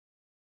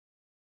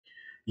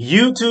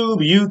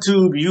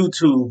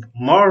YouTube.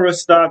 Mara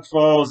stock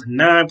falls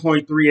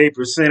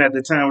 9.38% at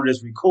the time of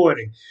this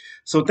recording.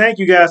 So thank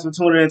you guys for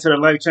tuning into the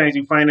Life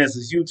Changing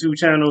Finances YouTube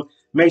channel.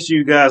 Make sure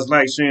you guys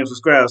like, share, and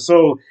subscribe.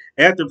 So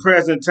at the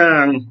present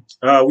time,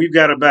 we've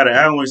got about an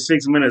hour and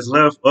 6 minutes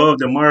left of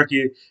the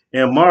market,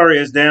 and Mara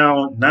is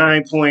down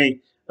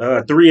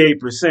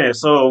 9.38%.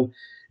 So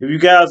if you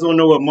guys don't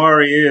know what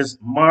Mara is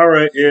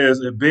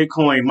a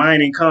Bitcoin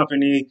mining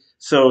company.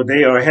 So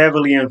they are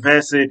heavily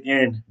invested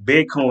in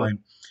Bitcoin.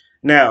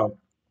 Now,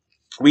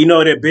 we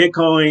know that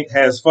Bitcoin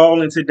has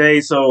fallen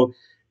today, so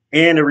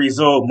and the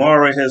result,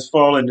 Mara has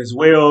fallen as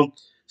well.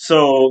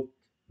 So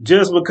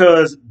just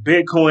because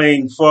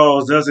Bitcoin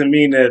falls doesn't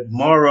mean that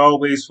Mara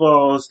always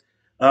falls,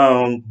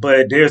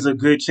 but there's a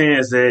good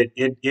chance that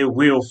it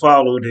will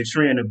follow the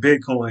trend of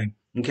Bitcoin.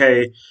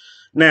 Okay,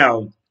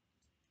 now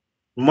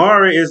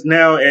Mara is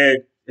now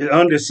at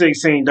under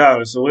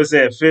 $16, so it's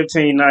at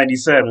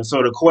 15.97.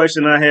 So the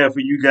question I have for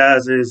you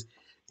guys is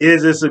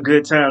this a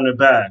good time to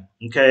buy?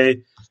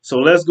 Okay, so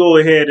let's go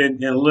ahead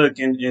and look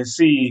and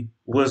see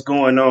what's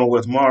going on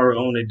with Mara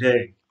on the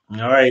day.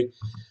 All right,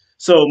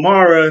 so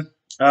Mara,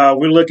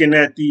 we're looking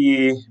at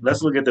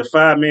let's look at the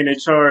 5 minute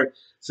chart.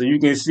 So you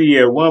can see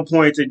at one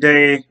point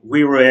today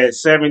we were at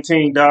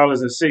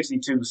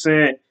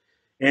 $17.62,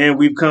 and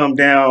we've come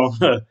down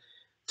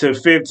to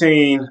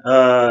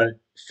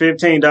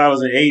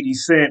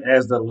 $15.80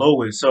 as the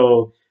lowest.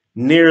 So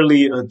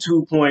nearly a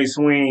 2 point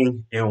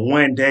swing in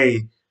one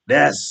day.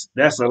 That's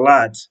a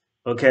lot.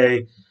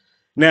 Okay.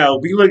 Now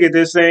we look at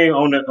this thing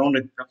on the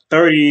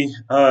 30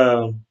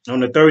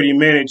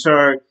 minute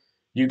chart.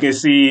 You can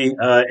see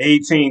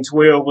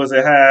 1812 was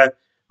a high,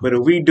 but if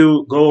we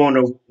do go on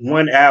a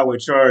 1 hour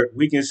chart,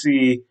 we can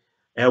see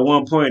at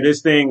one point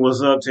this thing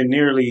was up to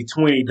nearly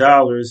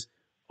 $20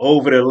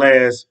 over the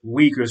last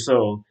week or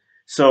so.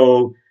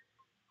 So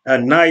a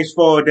nice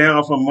fall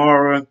down from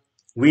Mara.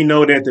 We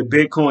know that the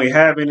Bitcoin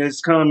halving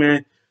is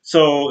coming.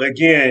 So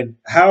again,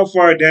 how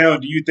far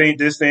down do you think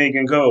this thing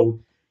can go?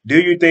 Do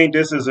you think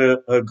this is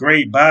a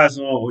great buy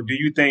zone, or do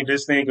you think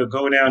this thing could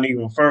go down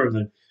even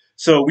further?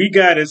 So we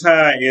got as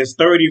high as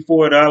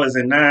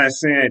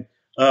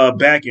 $34.09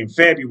 back in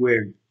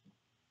February.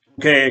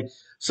 Okay,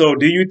 so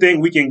do you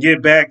think we can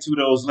get back to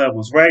those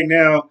levels? Right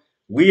now,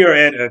 we are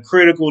at a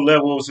critical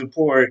level of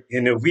support,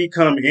 and if we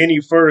come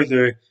any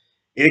further,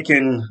 it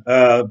can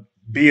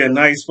be a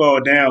nice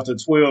fall down to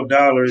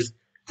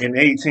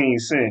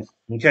 $12.18.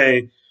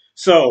 Okay,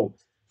 so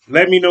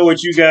let me know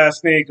what you guys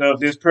think of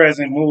this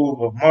present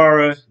move of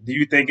Mara. Do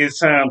you think it's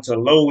time to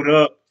load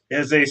up,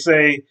 as they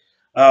say?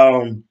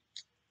 Um,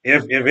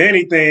 if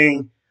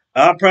anything,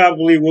 I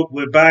probably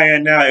would buy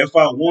in now if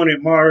I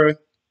wanted Mara,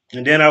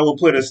 and then I would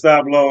put a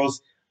stop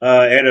loss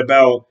at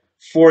about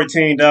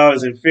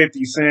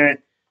 $14.50.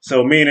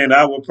 So meaning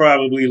I would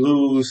probably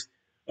lose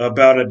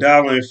about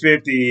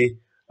 $1.50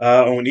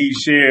 on each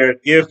share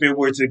if it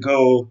were to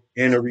go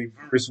in a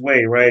reverse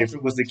way, right? If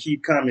it was to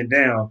keep coming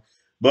down,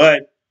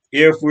 but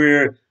if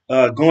we're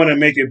going to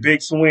make a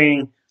big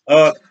swing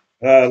up,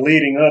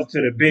 leading up to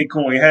the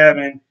Bitcoin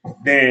halving,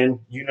 then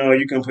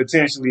you can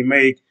potentially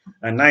make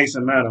a nice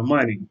amount of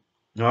money.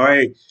 All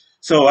right.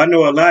 So I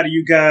know a lot of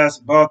you guys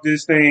bought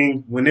this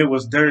thing when it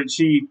was dirt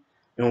cheap.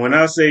 And when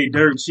I say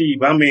dirt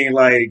cheap, I mean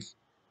like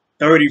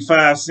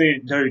 35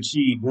 cent dirt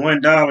cheap,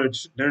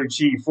 $1 dirt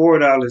cheap,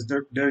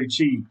 $4 dirt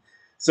cheap.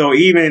 So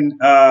even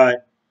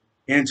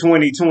in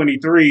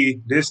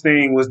 2023, this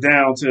thing was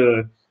down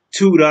to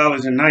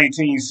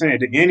 $2.19.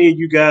 Did any of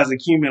you guys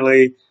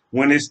accumulate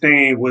when this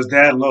thing was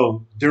that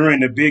low during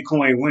the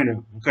Bitcoin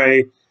winter?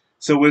 Okay.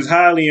 So it's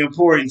highly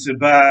important to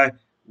buy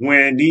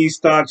when these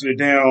stocks are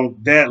down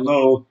that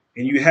low,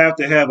 and you have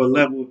to have a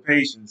level of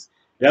patience.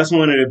 That's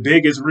one of the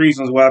biggest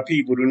reasons why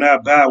people do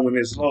not buy when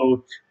it's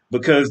low,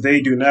 because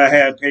they do not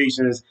have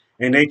patience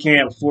and they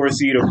can't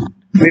foresee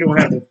they don't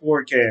have the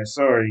forecast,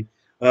 sorry,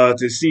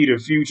 to see the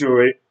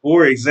future,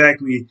 or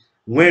exactly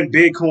when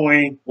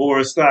Bitcoin or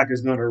a stock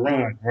is going to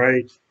run,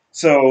 right?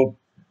 So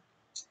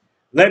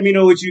let me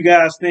know what you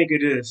guys think of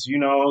this.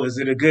 Is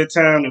it a good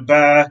time to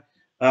buy?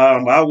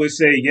 I would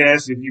say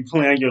yes if you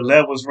plan your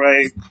levels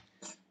right.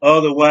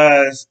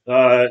 Otherwise,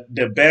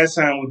 the best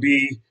time would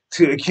be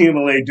to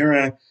accumulate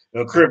during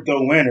a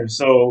crypto winter.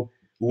 So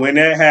when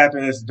that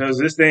happens, does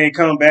this thing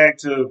come back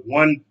to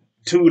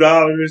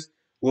 $2,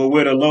 or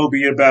will the low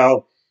be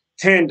about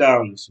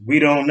 $10? We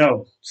don't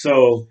know.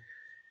 So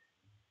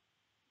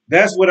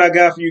that's what I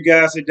got for you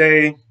guys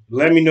today.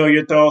 Let me know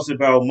your thoughts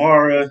about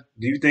Mara.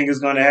 Do you think it's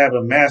going to have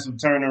a massive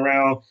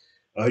turnaround?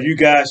 Are you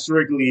guys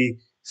strictly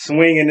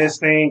swinging this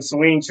thing,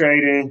 swing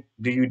trading?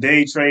 Do you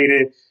day trade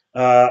it?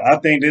 I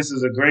think this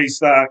is a great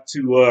stock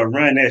to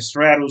run that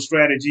straddle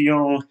strategy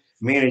on,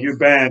 meaning you're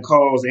buying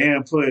calls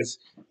and puts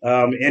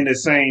in the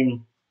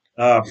same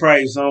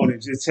price zone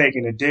and just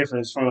taking the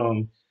difference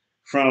from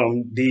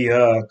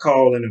the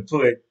call and the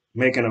put,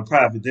 making a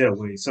profit that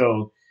way.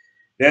 So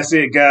that's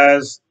it,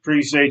 guys.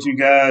 Appreciate you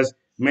guys.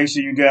 Make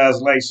sure you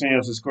guys like, share,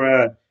 and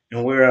subscribe.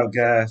 And we're out,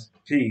 guys.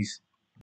 Peace.